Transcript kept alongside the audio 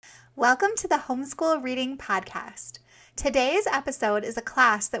Welcome to the Homeschool Reading Podcast. Today's episode is a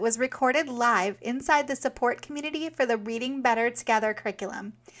class that was recorded live inside the support community for the Reading Better Together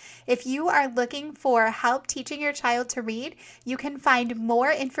curriculum. If you are looking for help teaching your child to read, you can find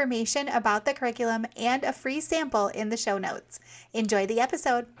more information about the curriculum and a free sample in the show notes. Enjoy the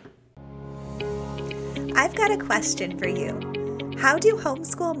episode. I've got a question for you. How do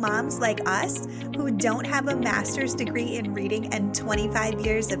homeschool moms like us, who don't have a master's degree in reading and 25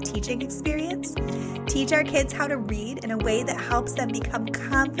 years of teaching experience, teach our kids how to read in a way that helps them become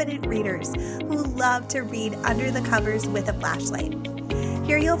confident readers who love to read under the covers with a flashlight?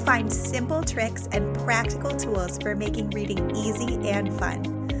 Here you'll find simple tricks and practical tools for making reading easy and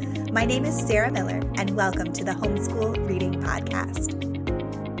fun. My name is Sarah Miller, and welcome to the Homeschool Reading Podcast.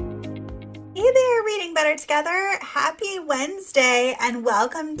 Hey there, Reading Better Together. Happy Wednesday, and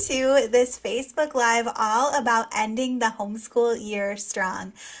welcome to this Facebook Live all about ending the homeschool year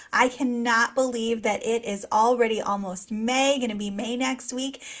strong. I cannot believe that it is already almost May, going to be May next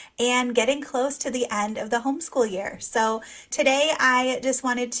week, and getting close to the end of the homeschool year. So today I just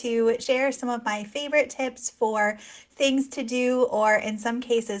wanted to share some of my favorite tips for things to do, or in some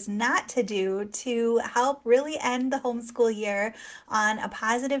cases not to do, to help really end the homeschool year on a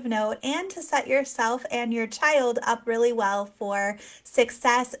positive note and to set yourself and your child up really well for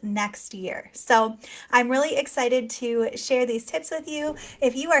success next year. So I'm really excited to share these tips with you.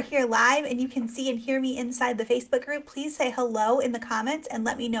 If you are here live and you can see and hear me inside the Facebook group, please say hello in the comments and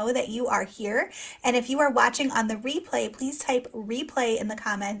let me know that you are here. And if you are watching on the replay, please type replay in the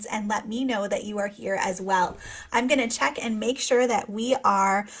comments and let me know that you are here as well. I'm going to check and make sure that we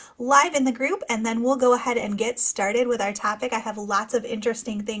are live in the group, and then we'll go ahead and get started with our topic. I have lots of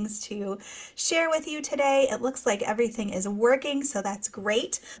interesting things to share with you today. It looks like everything is working, so that's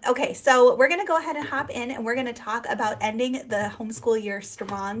great. Okay, so we're going to go ahead and hop in, and we're going to talk about ending the homeschool year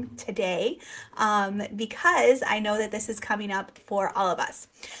strong today, because I know that this is coming up for all of us.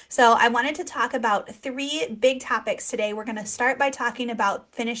 So I wanted to talk about three big topics today. We're going to start by talking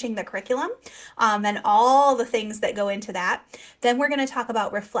about finishing the curriculum and all the things that go into that. Then we're going to talk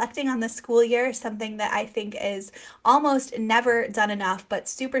about reflecting on the school year, something that I think is almost never done enough, but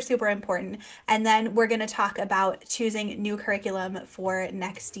super, super important. And then we're going to talk about choosing new curriculum for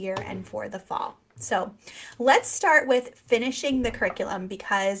next year and for the fall. So let's start with finishing the curriculum,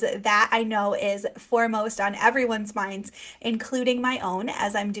 because that I know is foremost on everyone's minds, including my own.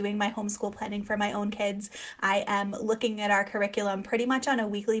 As I'm doing my homeschool planning for my own kids, I am looking at our curriculum pretty much on a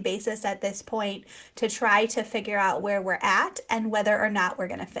weekly basis at this point to try to figure out where we're at and whether or not we're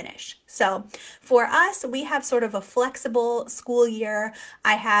going to finish. So for us, we have sort of a flexible school year.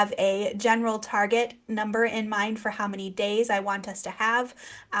 I have a general target number in mind for how many days I want us to have.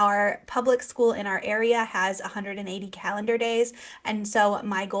 Our public school in our area has 180 calendar days, and so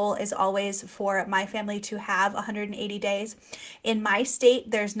my goal is always for my family to have 180 days. In my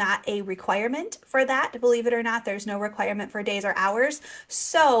state, there's not a requirement for that. Believe it or not, there's no requirement for days or hours.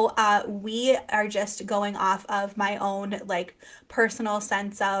 So we are just going off of my own personal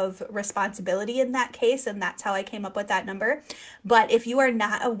sense of responsibility in that case, and that's how I came up with that number. But if you are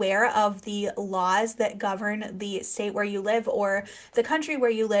not aware of the laws that govern the state where you live or the country where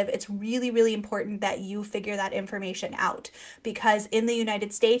you live, it's really, really important that you figure that information out, because in the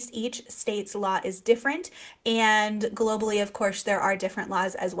United States, each state's law is different, and globally, of course, there are different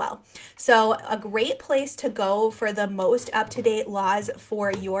laws as well. So a great place to go for the most up-to-date laws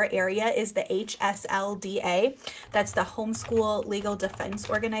for your area is the HSLDA. That's the Homeschool Legal Defense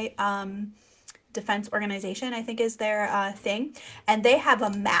Organization, I think is their thing. And they have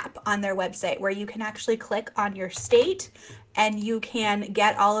a map on their website where you can actually click on your state and you can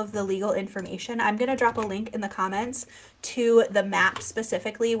get all of the legal information. I'm going to drop a link in the comments to the map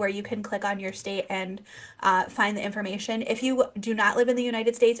specifically where you can click on your state and find the information. If you do not live in the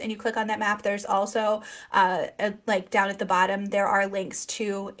United States and you click on that map, there's also down at the bottom, there are links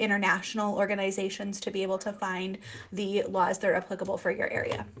to international organizations to be able to find the laws that are applicable for your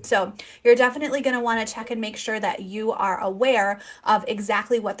area. So you're definitely going to want to check and make sure that you are aware of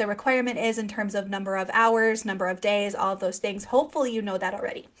exactly what the requirement is in terms of number of hours, number of days, all of those things. Hopefully you know that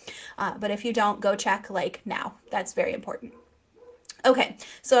already. But if you don't, go check now. That's very important. Okay,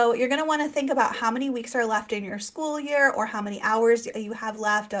 so you're going to want to think about how many weeks are left in your school year, or how many hours you have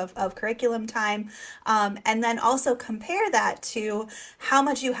left of curriculum time, and then also compare that to how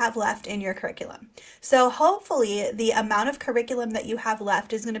much you have left in your curriculum. So hopefully the amount of curriculum that you have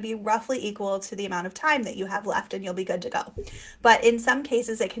left is going to be roughly equal to the amount of time that you have left, and you'll be good to go. But in some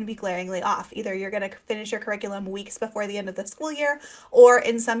cases, it can be glaringly off. Either you're going to finish your curriculum weeks before the end of the school year, or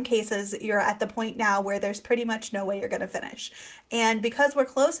in some cases, you're at the point now where there's pretty much no way you're going to finish. And And because we're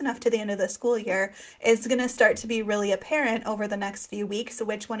close enough to the end of the school year, it's going to start to be really apparent over the next few weeks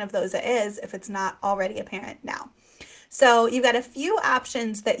which one of those it is, if it's not already apparent now. So you've got a few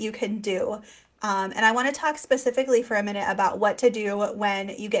options that you can do. And I want to talk specifically for a minute about what to do when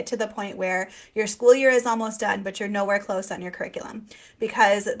you get to the point where your school year is almost done, but you're nowhere close on your curriculum,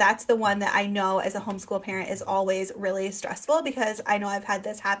 because that's the one that I know as a homeschool parent is always really stressful, because I know I've had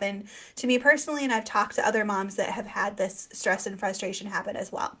this happen to me personally, and I've talked to other moms that have had this stress and frustration happen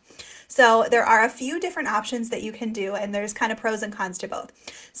as well. So there are a few different options that you can do, and there's kind of pros and cons to both.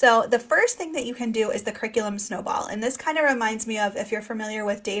 So the first thing that you can do is the curriculum snowball. And this kind of reminds me of, if you're familiar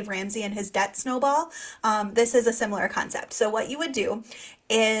with Dave Ramsey and his debt snowball, this is a similar concept. So what you would do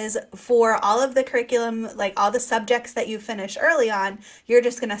is, for all of the curriculum, like all the subjects that you finish early on, you're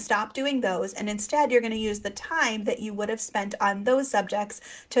just going to stop doing those. And instead, you're going to use the time that you would have spent on those subjects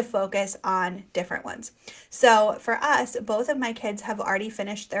to focus on different ones. So for us, both of my kids have already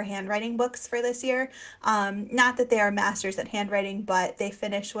finished their handwriting books for this year. Not that they are masters at handwriting, but they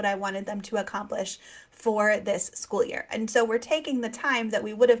finished what I wanted them to accomplish for this school year. And so we're taking the time that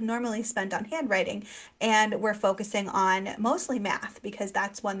we would have normally spent on handwriting, and we're focusing on mostly math, because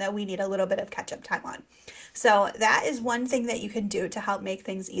that's one that we need a little bit of catch-up time on. So that is one thing that you can do to help make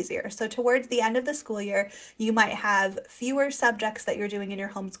things easier. So towards the end of the school year, you might have fewer subjects that you're doing in your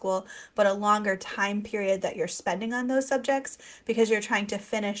homeschool, but a longer time period that you're spending on those subjects, because you're trying to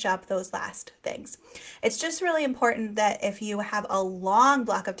finish up those last things. It's just really important that if you have a long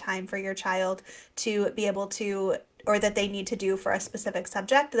block of time for your child to be able to, or that they need to do for a specific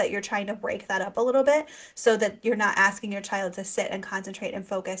subject, that you're trying to break that up a little bit, so that you're not asking your child to sit and concentrate and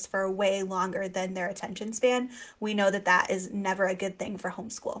focus for way longer than their attention span. We know that that is never a good thing for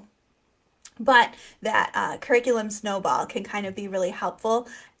homeschool. But that curriculum snowball can kind of be really helpful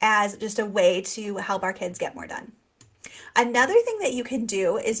as just a way to help our kids get more done. Another thing that you can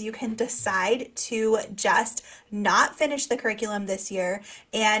do is you can decide to just not finish the curriculum this year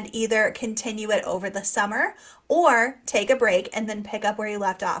and either continue it over the summer or take a break and then pick up where you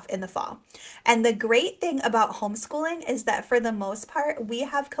left off in the fall. And the great thing about homeschooling is that for the most part, we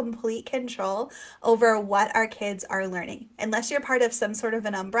have complete control over what our kids are learning. Unless you're part of some sort of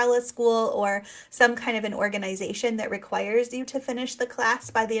an umbrella school or some kind of an organization that requires you to finish the class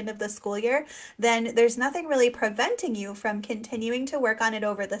by the end of the school year, then there's nothing really preventing you from continuing to work on it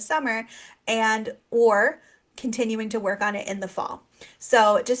over the summer or continuing to work on it in the fall.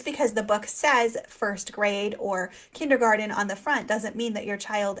 So just because the book says first grade or kindergarten on the front doesn't mean that your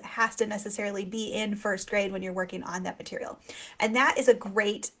child has to necessarily be in first grade when you're working on that material. And that is a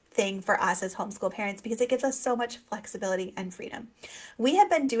great thing for us as homeschool parents, because it gives us so much flexibility and freedom. We have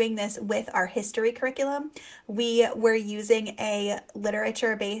been doing this with our history curriculum. We were using a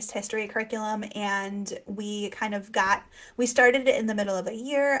literature-based history curriculum, and we started it in the middle of a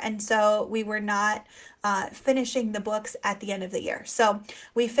year, and so we were not finishing the books at the end of the year. So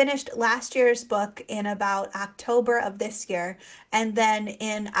we finished last year's book in about October of this year, and then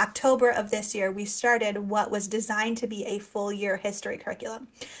in October of this year, we started what was designed to be a full year history curriculum.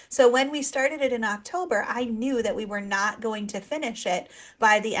 So when we started it in October, I knew that we were not going to finish it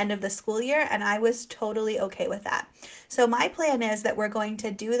by the end of the school year, and I was totally okay with that. So my plan is that we're going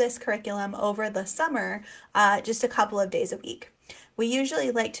to do this curriculum over the summer, just a couple of days a week. We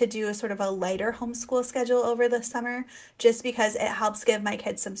usually like to do a sort of a lighter homeschool schedule over the summer, just because it helps give my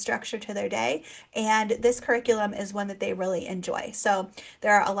kids some structure to their day. And this curriculum is one that they really enjoy. So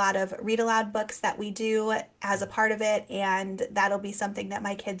there are a lot of read aloud books that we do as a part of it, and that'll be something that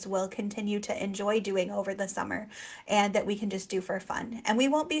my kids will continue to enjoy doing over the summer, and that we can just do for fun. And we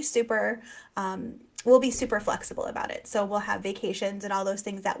won't be we'll be super flexible about it. So we'll have vacations and all those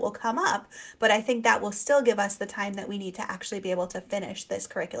things that will come up, but I think that will still give us the time that we need to actually be able to finish this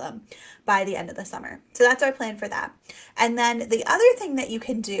curriculum by the end of the summer. So that's our plan for that. And then the other thing that you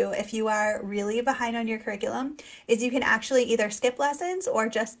can do if you are really behind on your curriculum is you can actually either skip lessons or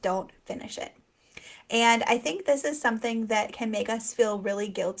just don't finish it. And I think this is something that can make us feel really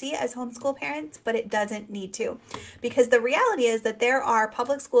guilty as homeschool parents, but it doesn't need to. Because the reality is that there are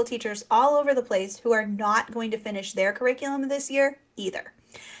public school teachers all over the place who are not going to finish their curriculum this year either.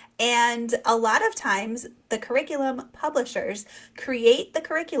 And a lot of times the curriculum publishers create the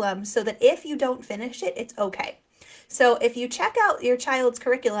curriculum so that if you don't finish it, it's okay. So if you check out your child's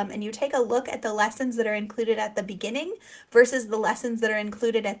curriculum and you take a look at the lessons that are included at the beginning versus the lessons that are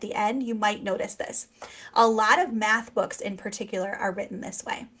included at the end, you might notice this. A lot of math books in particular are written this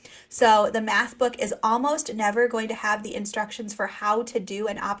way. So the math book is almost never going to have the instructions for how to do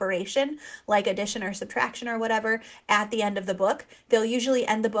an operation like addition or subtraction or whatever at the end of the book. They'll usually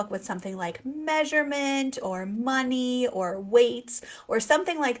end the book with something like measurement or money or weights or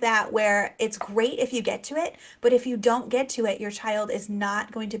something like that, where it's great if you get to it, but if you don't get to it, your child is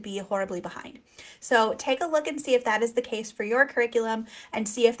not going to be horribly behind. So take a look and see if that is the case for your curriculum and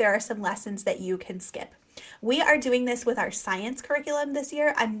see if there are some lessons that you can skip. We are doing this with our science curriculum this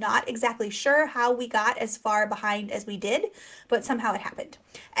year. I'm not exactly sure how we got as far behind as we did, but somehow it happened.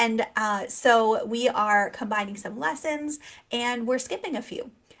 And so we are combining some lessons and we're skipping a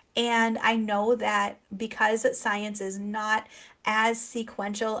few. And I know that because science is not as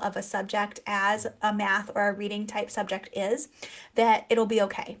sequential of a subject as a math or a reading type subject is, that it'll be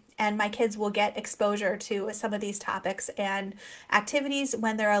okay. And my kids will get exposure to some of these topics and activities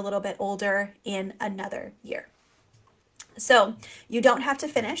when they're a little bit older in another year. So you don't have to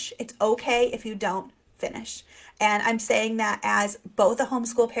finish. It's okay if you don't finish. And I'm saying that as both a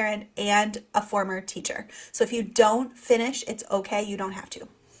homeschool parent and a former teacher. So if you don't finish, it's okay. You don't have to.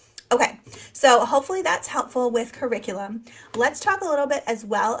 Okay, so hopefully that's helpful with curriculum. Let's talk a little bit as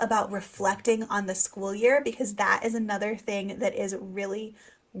well about reflecting on the school year, because that is another thing that is really,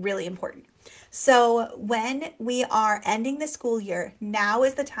 really important. So when we are ending the school year, now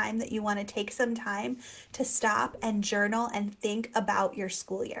is the time that you want to take some time to stop and journal and think about your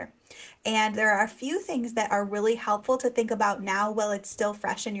school year. And there are a few things that are really helpful to think about now while it's still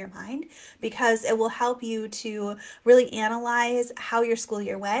fresh in your mind, because it will help you to really analyze how your school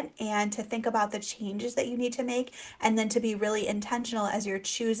year went and to think about the changes that you need to make, and then to be really intentional as you're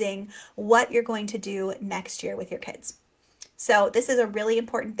choosing what you're going to do next year with your kids. So this is a really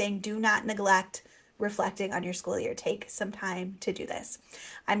important thing. Do not neglect reflecting on your school year. Take some time to do this.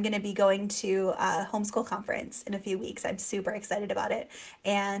 I'm going to be going to a homeschool conference in a few weeks. I'm super excited about it.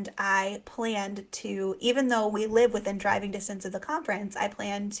 And I planned to, even though we live within driving distance of the conference, I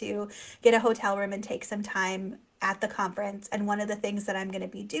plan to get a hotel room and take some time at the conference. And one of the things that I'm going to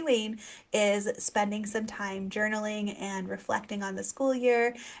be doing is spending some time journaling and reflecting on the school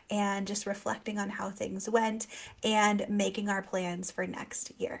year and just reflecting on how things went and making our plans for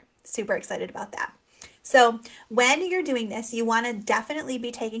next year. Super excited about that. So when you're doing this, you want to definitely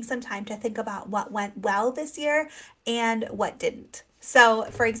be taking some time to think about what went well this year and what didn't. So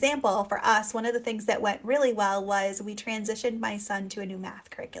for example, for us, one of the things that went really well was we transitioned my son to a new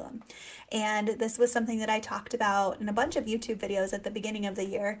math curriculum. And this was something that I talked about in a bunch of YouTube videos at the beginning of the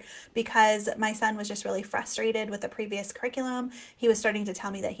year, because my son was just really frustrated with the previous curriculum. He was starting to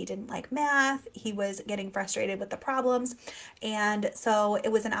tell me that he didn't like math. He was getting frustrated with the problems. And so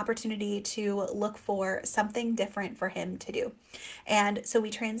it was an opportunity to look for something different for him to do. And so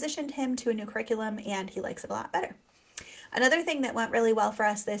we transitioned him to a new curriculum and he likes it a lot better. Another thing that went really well for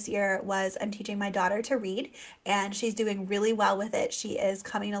us this year was I'm teaching my daughter to read, and she's doing really well with it. She is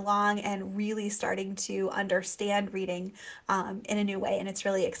coming along and really starting to understand reading in a new way, and it's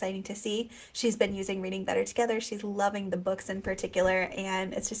really exciting to see. She's been using Reading Better Together. She's loving the books in particular,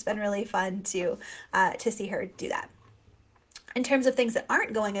 and it's just been really fun to see her do that. In terms of things that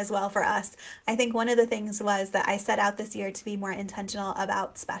aren't going as well for us, I think one of the things was that I set out this year to be more intentional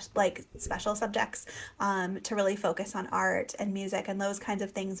about special subjects, to really focus on art and music and those kinds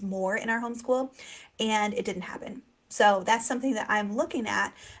of things more in our homeschool, and it didn't happen. So that's something that I'm looking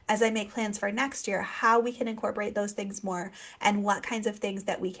at as I make plans for next year, how we can incorporate those things more and what kinds of things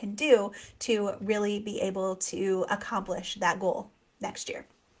that we can do to really be able to accomplish that goal next year.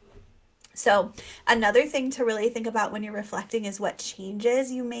 So another thing to really think about when you're reflecting is what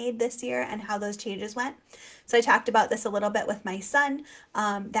changes you made this year and how those changes went. So I talked about this a little bit with my son.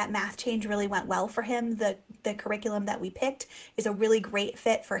 That math change really went well for him. The curriculum that we picked is a really great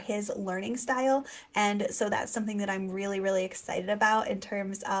fit for his learning style. And so that's something that I'm really, really excited about in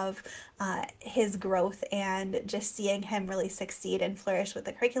terms of his growth and just seeing him really succeed and flourish with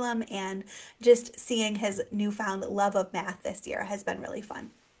the curriculum, and just seeing his newfound love of math this year has been really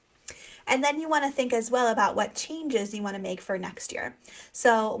fun. And then you want to think as well about what changes you want to make for next year.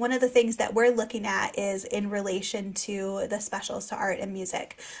 So one of the things that we're looking at is in relation to the specials to art and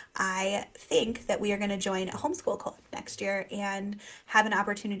music. I think that we are going to join a homeschool club next year and have an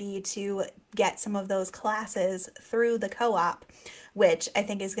opportunity to get some of those classes through the co-op which I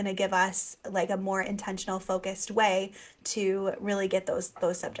think is going to give us like a more intentional, focused way to really get those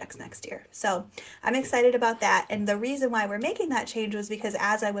subjects next year. So I'm excited about that. And the reason why we're making that change was because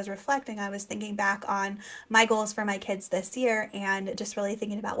as I was reflecting, I was thinking back on my goals for my kids this year and just really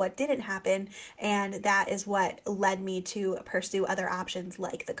thinking about what didn't happen. And that is what led me to pursue other options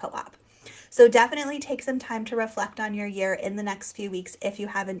like the co-op. So definitely take some time to reflect on your year in the next few weeks if you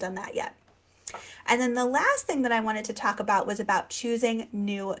haven't done that yet. And then the last thing that I wanted to talk about was about choosing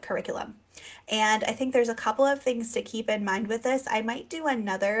new curriculum. And I think there's a couple of things to keep in mind with this. I might do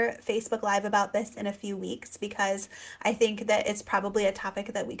another Facebook Live about this in a few weeks because I think that it's probably a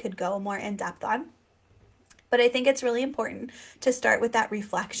topic that we could go more in depth on. But I think it's really important to start with that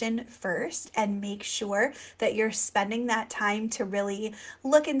reflection first and make sure that you're spending that time to really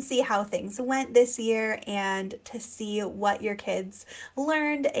look and see how things went this year and to see what your kids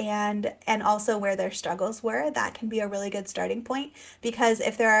learned and also where their struggles were. That can be a really good starting point, because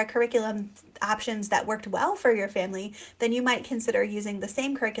if there are curriculum options that worked well for your family, then you might consider using the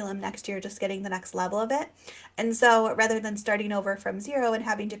same curriculum next year, just getting the next level of it. And so rather than starting over from zero and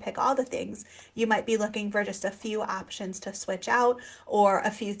having to pick all the things, you might be looking for just a few options to switch out or a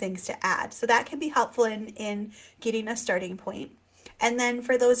few things to add. So that can be helpful in getting a starting point. And then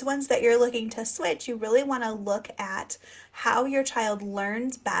for those ones that you're looking to switch, you really want to look at how your child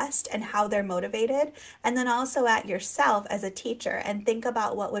learns best and how they're motivated, and then also at yourself as a teacher, and think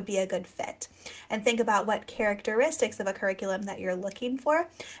about what would be a good fit, and think about what characteristics of a curriculum that you're looking for.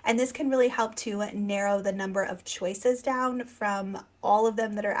 And this can really help to narrow the number of choices down from all of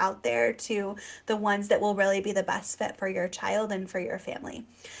them that are out there to the ones that will really be the best fit for your child and for your family.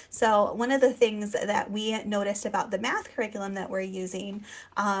 So one of the things that we noticed about the math curriculum that we're using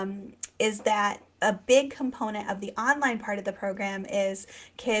is that a big component of the online part of the program is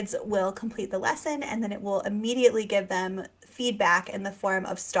kids will complete the lesson and then it will immediately give them feedback in the form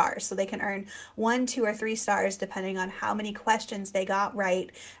of stars. So they can earn 1, 2, or 3 stars depending on how many questions they got right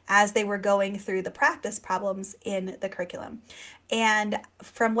as they were going through the practice problems in the curriculum. And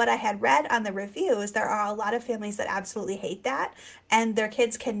from what I had read on the reviews, there are a lot of families that absolutely hate that, and their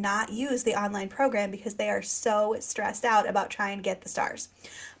kids cannot use the online program because they are so stressed out about trying to get the stars.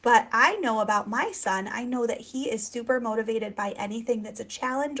 But I know about my son, I know that he is super motivated by anything that's a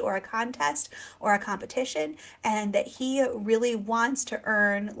challenge or a contest or a competition, and that he really wants to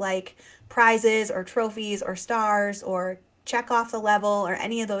earn like prizes or trophies or stars or check off the level or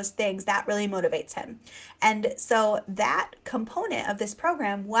any of those things. That really motivates him. And so that component of this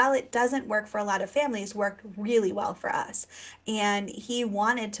program, while it doesn't work for a lot of families, worked really well for us. And he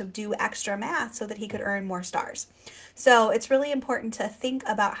wanted to do extra math so that he could earn more stars. So it's really important to think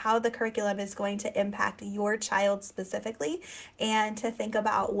about how the curriculum is going to impact your child specifically, and to think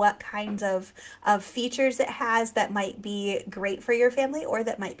about what kinds of features it has that might be great for your family or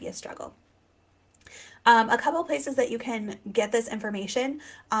that might be a struggle. A couple places that you can get this information.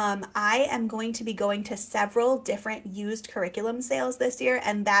 I am going to be going to several different used curriculum sales this year,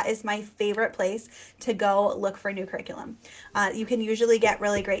 and that is my favorite place to go look for new curriculum. You can usually get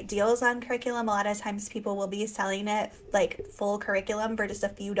really great deals on curriculum. A lot of times people will be selling it like full curriculum for just a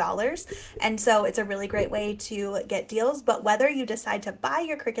few dollars, and so it's a really great way to get deals. But whether you decide to buy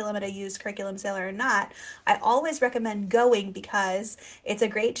your curriculum at a used curriculum sale or not, I always recommend going, because it's a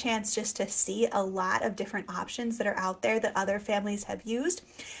great chance just to see a lot of different options that are out there that other families have used.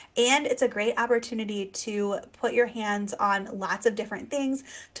 And it's a great opportunity to put your hands on lots of different things,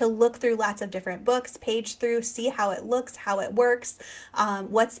 to look through lots of different books, page through, see how it looks, how it works,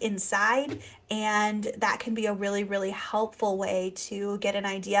 what's inside. And that can be a really, really helpful way to get an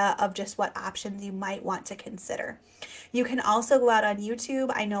idea of just what options you might want to consider. You can also go out on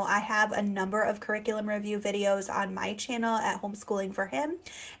YouTube. I know I have a number of curriculum review videos on my channel at Homeschooling for Him,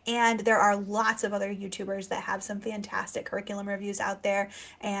 and there are lots of other YouTubers that have some fantastic curriculum reviews out there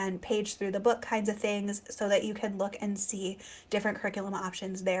and page through the book kinds of things, so that you can look and see different curriculum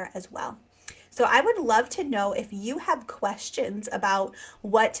options there as well. So I would love to know if you have questions about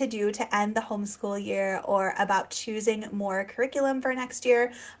what to do to end the homeschool year, or about choosing more curriculum for next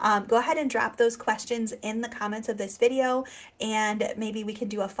year. Go ahead and drop those questions in the comments of this video, and maybe we can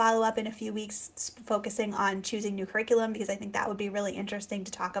do a follow-up in a few weeks focusing on choosing new curriculum, because I think that would be really interesting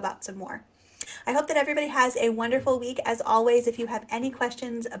to talk about some more. I hope that everybody has a wonderful week. As always, if you have any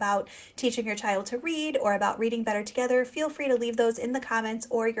questions about teaching your child to read or about reading better together, feel free to leave those in the comments,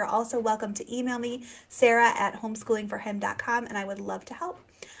 or you're also welcome to email me, sarah@homeschoolingforhim.com, and I would love to help.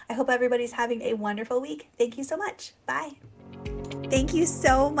 I hope everybody's having a wonderful week. Thank you so much. Bye. Thank you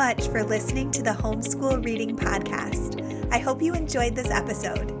so much for listening to the Homeschool Reading Podcast. I hope you enjoyed this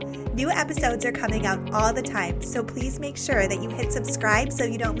episode. New episodes are coming out all the time, so please make sure that you hit subscribe so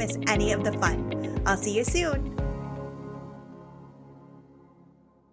you don't miss any of the fun. I'll see you soon.